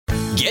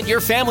Get your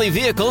family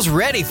vehicles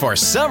ready for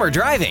summer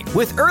driving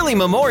with early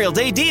Memorial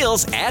Day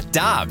deals at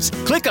Dobbs.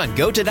 Click on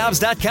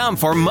GoToDobbs.com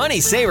for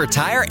money saver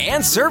tire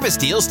and service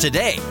deals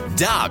today.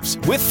 Dobbs,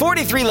 with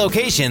 43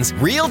 locations,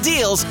 real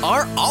deals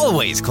are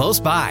always close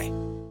by.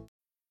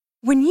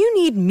 When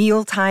you need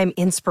mealtime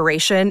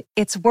inspiration,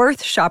 it's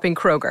worth shopping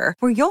Kroger,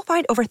 where you'll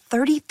find over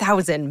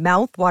 30,000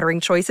 mouth-watering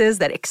choices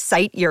that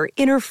excite your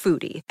inner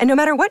foodie. And no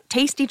matter what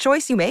tasty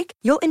choice you make,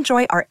 you'll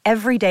enjoy our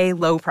everyday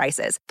low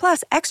prices,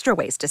 plus extra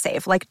ways to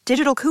save, like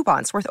digital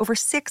coupons worth over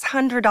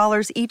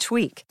 $600 each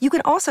week. You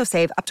can also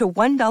save up to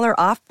 $1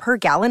 off per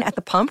gallon at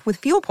the pump with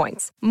fuel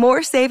points.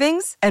 More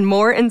savings and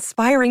more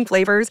inspiring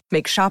flavors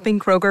make shopping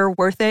Kroger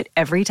worth it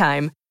every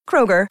time.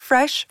 Kroger,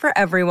 fresh for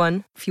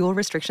everyone. Fuel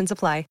restrictions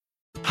apply.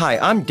 Hi,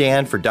 I'm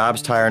Dan for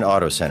Dobbs Tire and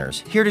Auto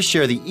Centers, here to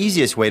share the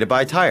easiest way to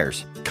buy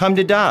tires. Come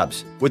to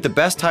Dobbs. With the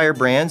best tire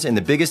brands and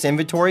the biggest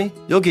inventory,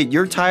 you'll get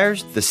your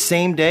tires the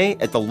same day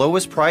at the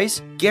lowest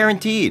price,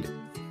 guaranteed.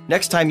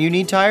 Next time you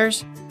need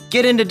tires,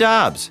 get into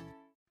Dobbs.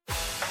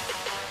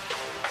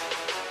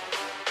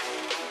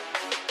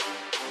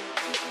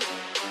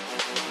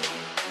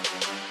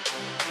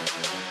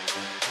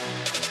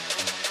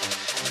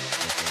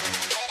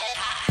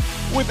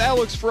 With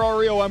Alex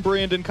Ferrario, I'm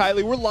Brandon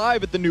Kiley. We're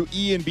live at the new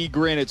E&B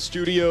Granite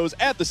Studios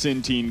at the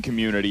Centene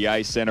Community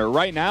Ice Center.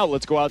 Right now,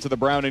 let's go out to the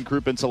Brown &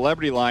 Crouppen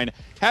Celebrity Line.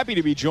 Happy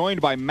to be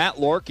joined by Matt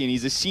Larkin.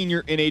 He's a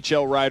senior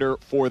NHL writer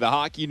for the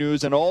Hockey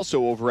News and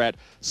also over at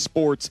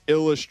Sports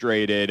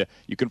Illustrated.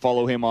 You can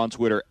follow him on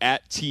Twitter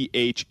at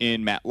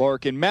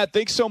 @THNMattLarkin. Matt,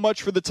 thanks so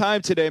much for the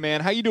time today,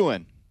 man. How you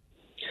doing?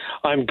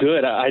 I'm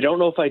good. I don't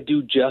know if I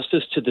do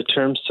justice to the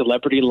term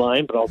celebrity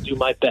line, but I'll do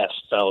my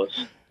best,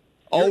 fellas.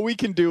 All we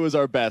can do is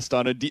our best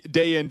on a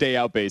day-in,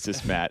 day-out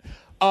basis, Matt.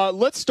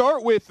 Let's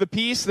start with the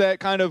piece that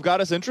kind of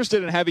got us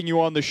interested in having you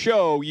on the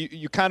show.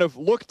 You kind of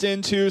looked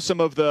into some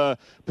of the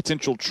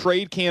potential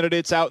trade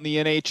candidates out in the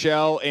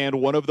NHL,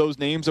 and one of those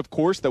names, of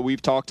course, that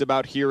we've talked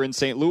about here in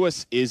St.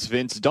 Louis is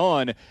Vince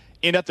Dunn.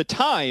 And at the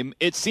time,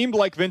 it seemed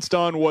like Vince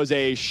Dunn was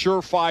a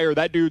surefire,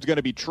 that dude's going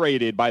to be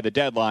traded by the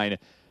deadline.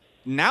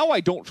 Now I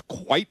don't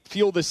quite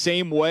feel the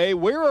same way.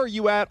 Where are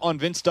you at on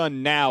Vince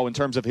Dunn now in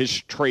terms of his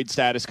trade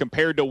status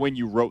compared to when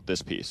you wrote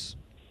this piece?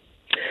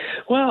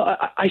 Well,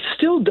 I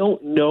still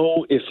don't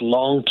know if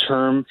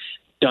long-term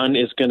Dunn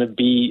is going to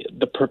be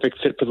the perfect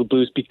fit for the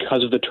Blues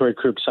because of the Torrey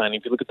Krug signing.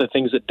 If you look at the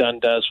things that Dunn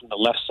does from the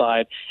left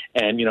side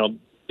and,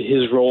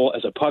 his role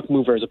as a puck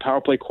mover, as a power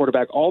play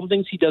quarterback, all the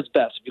things he does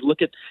best. If you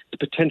look at the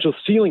potential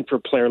ceiling for a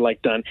player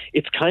like Dunn,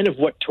 it's kind of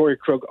what Torrey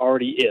Krug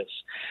already is.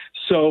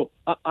 So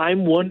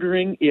I'm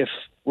wondering if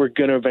we're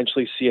going to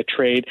eventually see a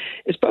trade,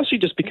 especially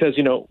just because,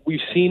 we've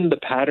seen the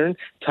pattern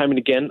time and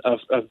again of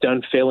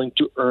Dunn failing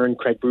to earn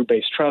Craig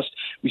Brubase's trust.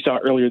 We saw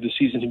earlier this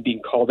season him being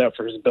called out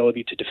for his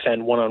ability to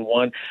defend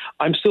one-on-one.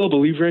 I'm still a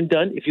believer in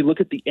Dunn. If you look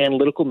at the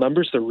analytical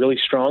numbers, they're really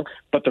strong,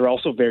 but they're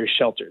also very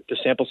sheltered. The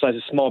sample size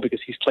is small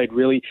because he's played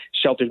really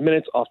sheltered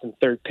minutes, often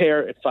third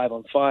pair at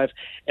 5-on-5,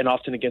 and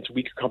often against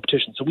weaker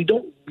competition. So we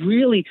don't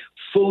really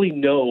fully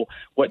know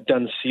what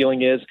Dunn's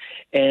ceiling is,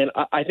 and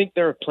I think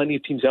there are plenty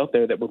of teams out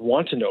there that would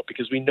want to know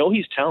because we know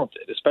he's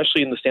talented,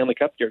 especially in the Stanley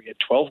Cup year. He had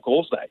 12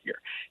 goals that year.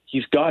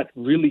 He's got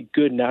really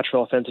good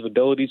natural offensive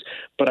abilities,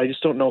 but I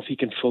just don't know if he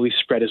can fully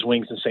spread his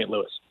wings in St.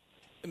 Louis.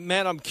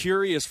 Matt, I'm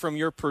curious from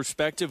your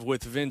perspective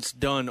with Vince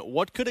Dunn,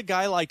 what could a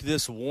guy like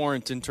this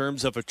warrant in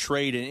terms of a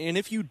trade? And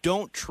if you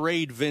don't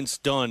trade Vince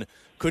Dunn,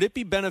 could it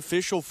be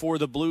beneficial for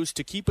the Blues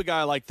to keep a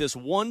guy like this,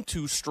 one,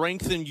 to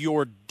strengthen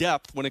your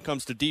depth when it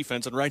comes to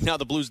defense, and right now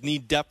the Blues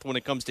need depth when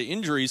it comes to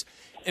injuries,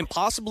 and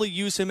possibly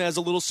use him as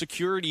a little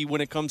security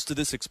when it comes to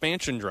this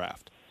expansion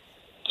draft?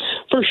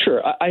 For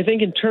sure. I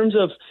think in terms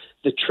of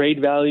the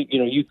trade value,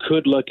 you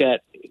could look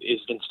at, is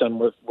Vince Dunn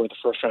worth a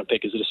first-round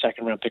pick? Is it a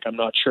second-round pick? I'm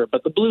not sure.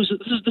 But the Blues,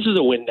 this is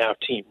a win-now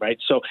team, right?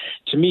 So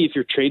to me, if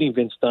you're trading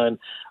Vince Dunn,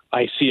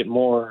 I see it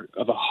more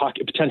of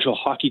a potential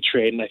hockey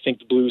trade, and I think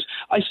the Blues,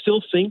 I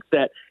still think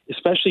that,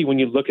 especially when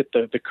you look at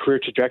the career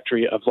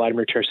trajectory of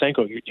Vladimir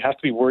Tarasenko, you have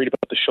to be worried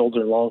about the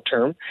shoulder long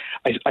term.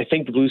 I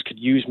think the Blues could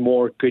use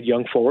more good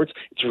young forwards.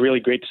 It's really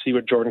great to see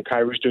what Jordan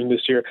Kyrou is doing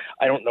this year.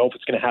 I don't know if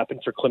it's going to happen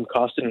for Klim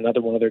Kostin,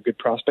 another one of their good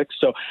prospects.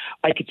 So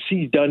I could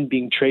see Dunn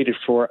being traded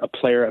for a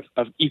player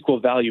of equal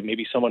value,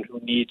 maybe someone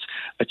who needs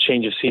a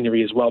change of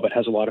scenery as well, but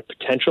has a lot of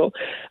potential.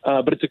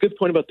 But it's a good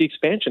point about the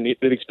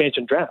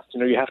expansion draft.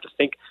 You have to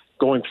think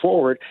going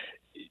forward,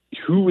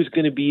 who is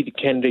going to be the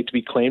candidate to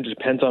be claimed? It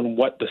depends on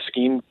what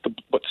scheme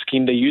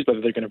they use,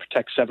 whether they're going to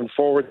protect 7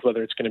 forwards,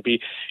 whether it's going to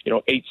be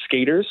 8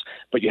 skaters.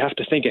 But you have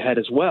to think ahead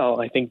as well.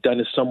 I think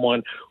Dunn is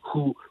someone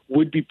who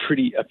would be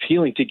pretty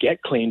appealing to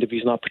get claimed if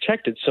he's not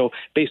protected. So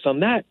based on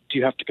that, do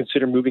you have to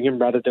consider moving him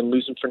rather than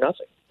lose him for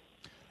nothing?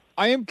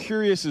 I am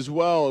curious as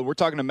well. We're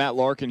talking to Matt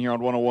Larkin here on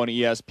 101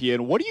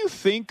 ESPN. What do you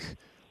think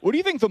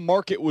the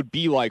market would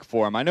be like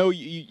for him? I know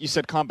you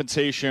said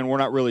compensation. We're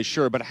not really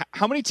sure, but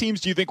how many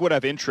teams do you think would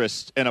have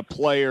interest in a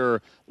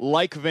player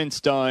like Vince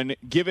Dunn,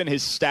 given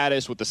his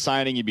status with the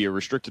signing? He'd be a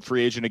restricted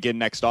free agent again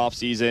next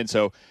offseason,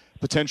 so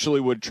potentially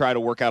would try to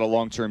work out a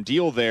long-term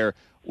deal there.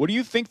 what do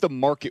you think the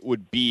market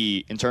would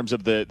be in terms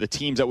of the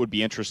teams that would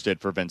be interested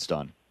for Vince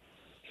Dunn?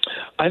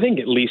 I think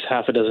at least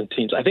half a dozen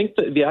teams. I think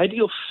the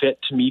ideal fit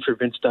to me for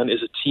Vince Dunn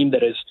is a team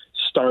that is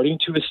starting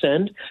to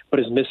ascend, but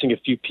is missing a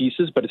few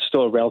pieces, but it's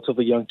still a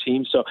relatively young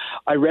team. So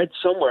I read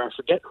somewhere, I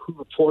forget who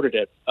reported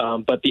it,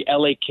 but the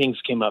LA Kings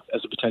came up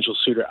as a potential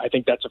suitor. I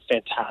think that's a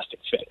fantastic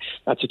fit.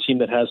 That's a team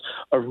that has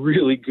a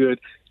really good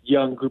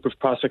young group of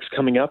prospects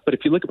coming up. But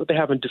if you look at what they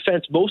have in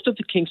defense, most of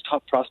the Kings'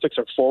 top prospects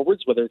are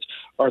forwards, whether it's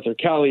Arthur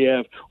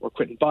Kaliev or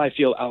Quentin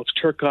Byfield, Alex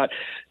Turcotte.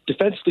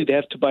 Defensively, they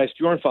have Tobias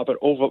Bjornfot, but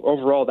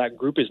overall, that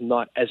group is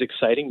not as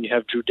exciting. You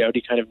have Drew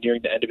Doughty kind of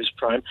nearing the end of his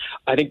prime.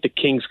 I think the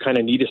Kings kind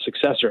of need a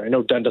successor. I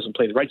know Dunn doesn't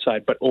play the right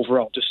side, but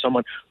overall, just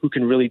someone who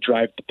can really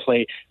drive the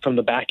play from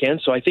the back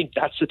end. So I think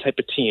that's the type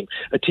of team,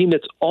 a team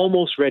that's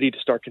almost ready to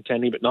start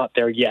contending, but not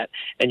there yet.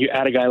 And you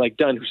add a guy like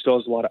Dunn, who still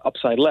has a lot of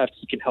upside left,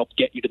 he can help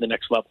get you to the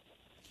next level.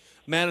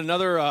 Matt,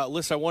 another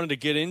list I wanted to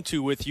get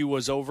into with you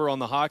was over on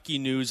the Hockey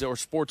News or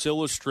Sports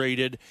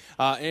Illustrated,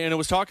 and it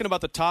was talking about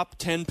the top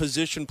 10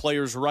 position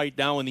players right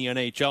now in the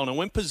NHL. And I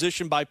went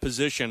position by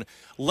position.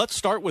 Let's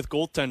start with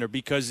goaltender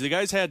because the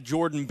guys had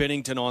Jordan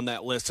Binnington on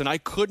that list, and I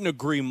couldn't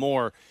agree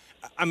more.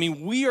 I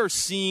mean, we are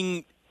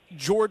seeing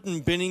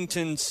Jordan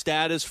Binnington's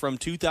status from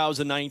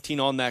 2019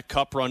 on that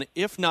cup run,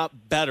 if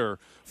not better,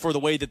 for the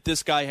way that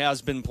this guy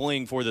has been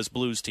playing for this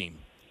Blues team.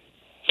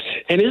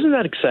 And isn't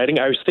that exciting?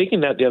 I was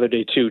thinking that the other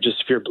day, too,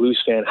 just if you're a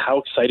Blues fan, how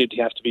excited do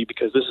you have to be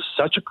because this is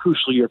such a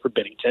crucial year for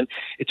Binnington.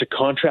 It's a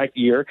contract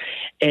year.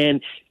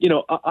 And, you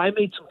know, I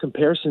made some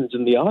comparisons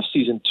in the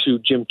offseason to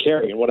Jim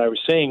Carrey. And what I was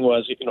saying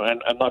was, you know,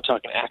 I'm not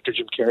talking actor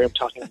Jim Carrey. I'm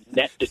talking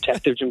net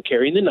detective Jim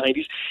Carrey in the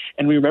 90s.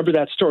 And we remember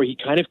that story. He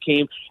kind of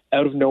came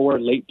out of nowhere,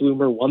 late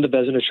bloomer, won the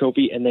Vezina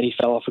Trophy, and then he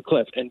fell off a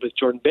cliff. And with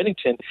Jordan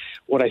Binnington,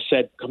 what I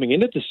said coming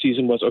into the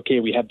season was, okay,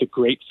 we had the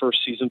great first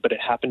season, but it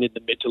happened in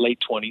the mid to late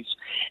 20s.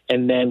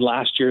 And then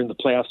last year in the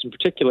playoffs in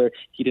particular,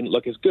 he didn't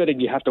look as good.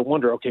 And you have to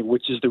wonder, okay,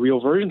 which is the real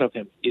version of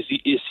him? Is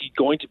he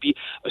going to be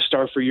a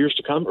star for years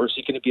to come, or is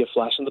he going to be a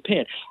flash in the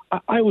pan?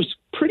 I was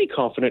pretty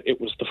confident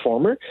it was the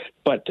former,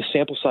 but the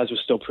sample size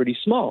was still pretty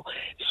small.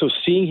 So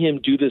seeing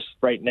him do this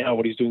right now,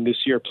 what he's doing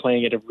this year,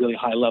 playing at a really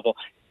high level,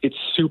 it's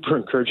super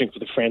encouraging for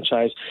the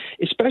franchise,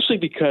 especially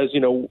because, you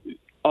know,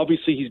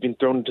 obviously he's been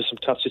thrown into some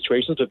tough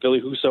situations, but Ville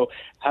Husso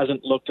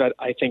hasn't looked at,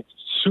 I think,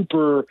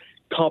 super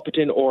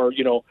competent or,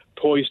 you know,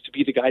 poised to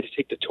be the guy to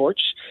take the torch.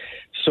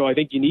 So I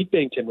think you need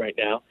Binnington right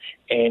now.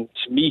 And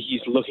to me,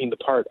 he's looking the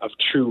part of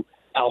true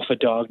alpha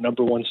dog,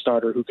 number one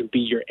starter who can be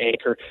your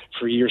anchor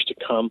for years to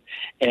come.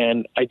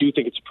 And I do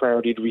think it's a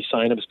priority to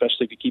re-sign him,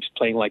 especially if he keeps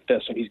playing like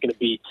this, and he's going to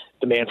be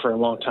the man for a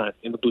long time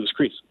in the Blues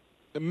crease.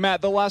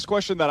 Matt, the last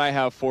question that I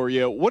have for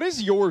you, what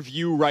is your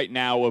view right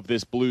now of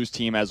this Blues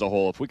team as a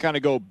whole? If we kind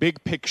of go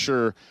big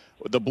picture,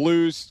 the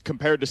Blues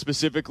compared to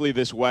specifically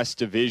this West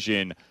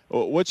Division,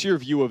 what's your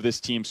view of this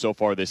team so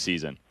far this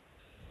season?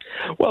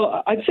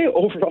 Well, I'd say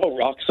overall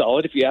rock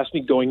solid. If you ask me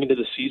going into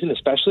the season,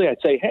 especially,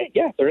 I'd say, hey,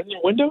 yeah, they're in their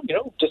window. You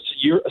know, just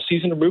a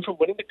season removed from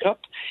winning the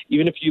Cup.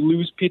 Even if you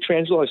lose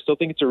Pietrangelo, I still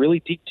think it's a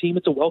really deep team.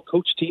 It's a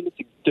well-coached team. It's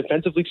a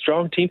defensively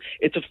strong team.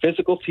 It's a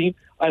physical team.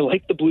 I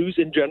like the Blues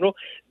in general.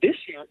 This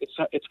year,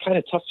 it's kind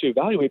of tough to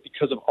evaluate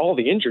because of all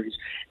the injuries,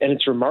 and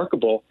it's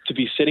remarkable to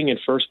be sitting in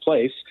first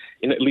place,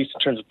 at least in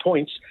terms of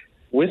points,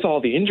 with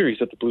all the injuries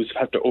that the Blues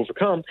have to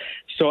overcome.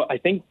 So I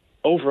think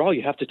overall,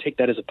 you have to take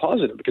that as a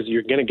positive because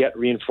you're going to get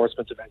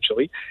reinforcements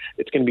eventually.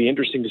 It's going to be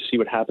interesting to see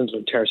what happens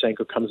when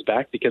Tarasenko comes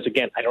back because,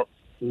 again, I don't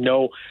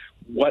know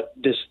what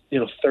this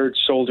third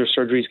shoulder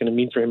surgery is going to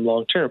mean for him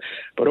long term.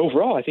 But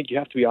overall, I think you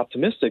have to be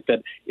optimistic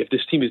that if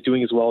this team is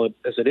doing as well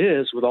as it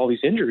is with all these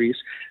injuries,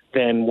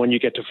 then when you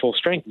get to full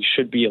strength, you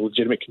should be a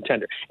legitimate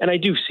contender. And I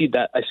do see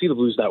that. I see the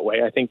Blues that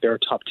way. I think they're a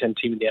top 10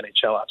 team in the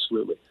NHL,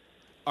 absolutely.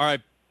 All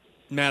right.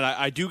 Matt,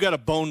 I do got a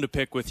bone to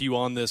pick with you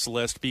on this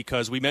list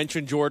because we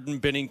mentioned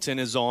Jordan Binnington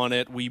is on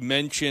it. We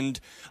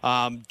mentioned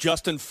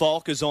Justin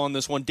Falk is on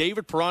this one.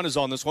 David Perron is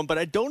on this one, but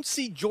I don't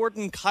see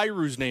Jordan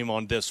Kyrou's name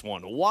on this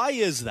one. Why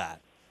is that?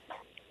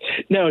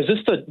 Now, is this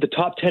the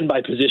top 10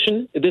 by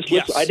position? This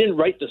list, yes. I didn't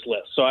write this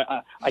list, so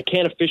I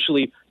can't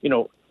officially,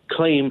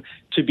 claim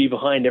to be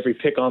behind every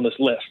pick on this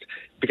list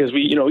because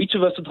we, each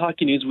of us at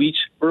Hockey News,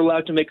 we're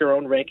allowed to make our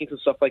own rankings and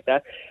stuff like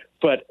that.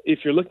 But if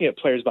you're looking at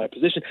players by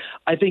position,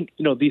 I think,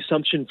 the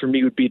assumption for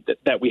me would be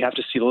that we have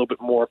to see a little bit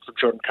more from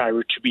Jordan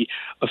Kyrou to be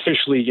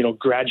officially,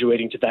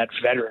 graduating to that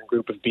veteran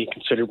group of being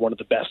considered one of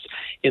the best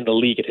in the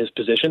league at his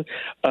position.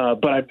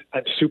 But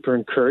I'm super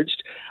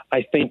encouraged.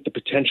 I think the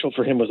potential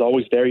for him was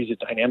always there. He's a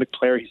dynamic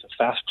player. He's a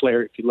fast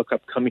player. If you look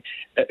up coming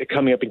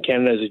up in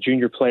Canada as a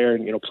junior player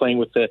and, playing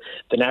with the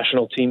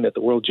national team at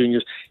the World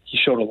Juniors, he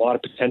showed a lot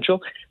of potential.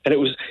 And it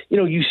was,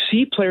 you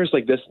see players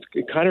like this.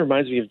 It kind of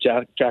reminds me of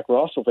Jack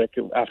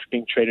Roslovic after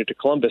being traded to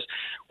Columbus,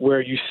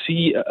 where you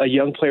see a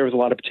young player with a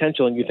lot of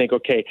potential and you think,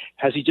 okay,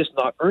 has he just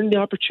not earned the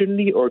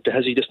opportunity or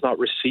has he just not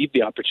received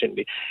the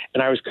opportunity?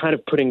 And I was kind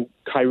of putting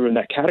Kyrou in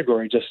that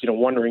category, just,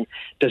 wondering,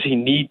 does he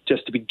need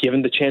just to be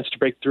given the chance to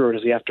break through or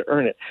does he have to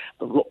earn it?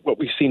 But what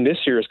we've seen this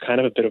year is kind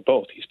of a bit of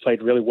both. He's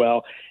played really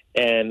well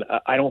And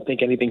I don't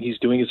think anything he's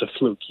doing is a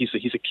fluke. He's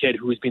a kid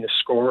who has been a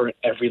scorer at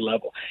every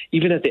level.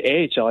 Even at the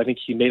AHL, I think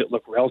he made it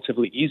look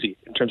relatively easy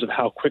in terms of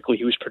how quickly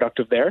he was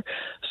productive there.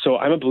 So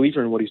I'm a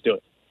believer in what he's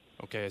doing.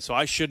 Okay, so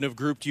I shouldn't have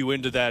grouped you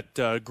into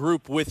that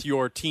group with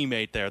your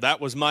teammate there.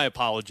 That was my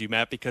apology,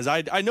 Matt, because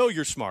I know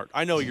you're smart.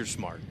 I know you're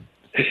smart.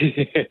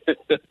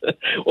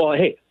 Well,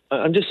 hey,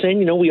 I'm just saying,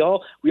 we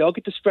all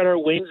get to spread our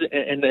wings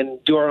and then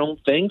do our own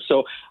thing.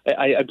 So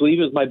I believe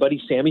it was my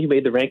buddy Sammy who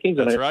made the rankings.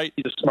 That's and right.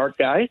 He's a smart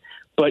guy.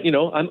 But,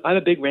 I'm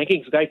a big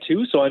rankings guy,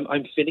 too, so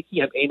I'm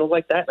finicky, I'm anal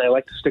like that, and I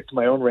like to stick to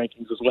my own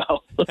rankings as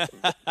well.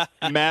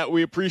 Matt,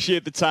 we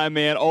appreciate the time,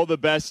 man. All the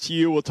best to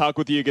you. We'll talk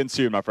with you again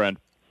soon, my friend.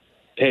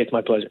 Hey, it's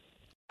my pleasure.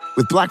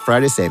 With Black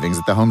Friday savings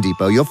at the Home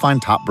Depot, you'll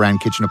find top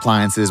brand kitchen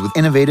appliances with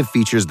innovative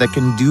features that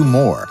can do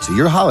more, so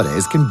your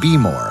holidays can be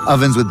more.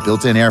 Ovens with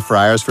built-in air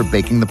fryers for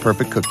baking the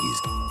perfect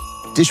cookies.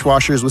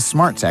 Dishwashers with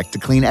smart tech to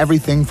clean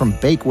everything from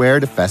bakeware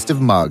to festive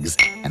mugs,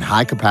 and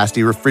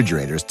high-capacity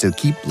refrigerators to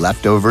keep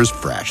leftovers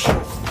fresh.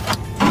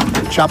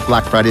 Shop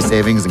Black Friday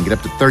savings and get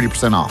up to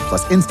 30% off,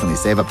 plus instantly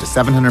save up to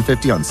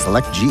 $750 on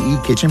select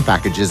GE kitchen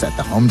packages at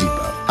the Home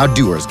Depot. How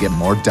doers get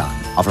more done.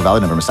 Offer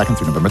valid November 2nd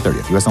through November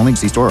 30th. U.S. only.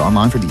 See store or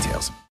online for details.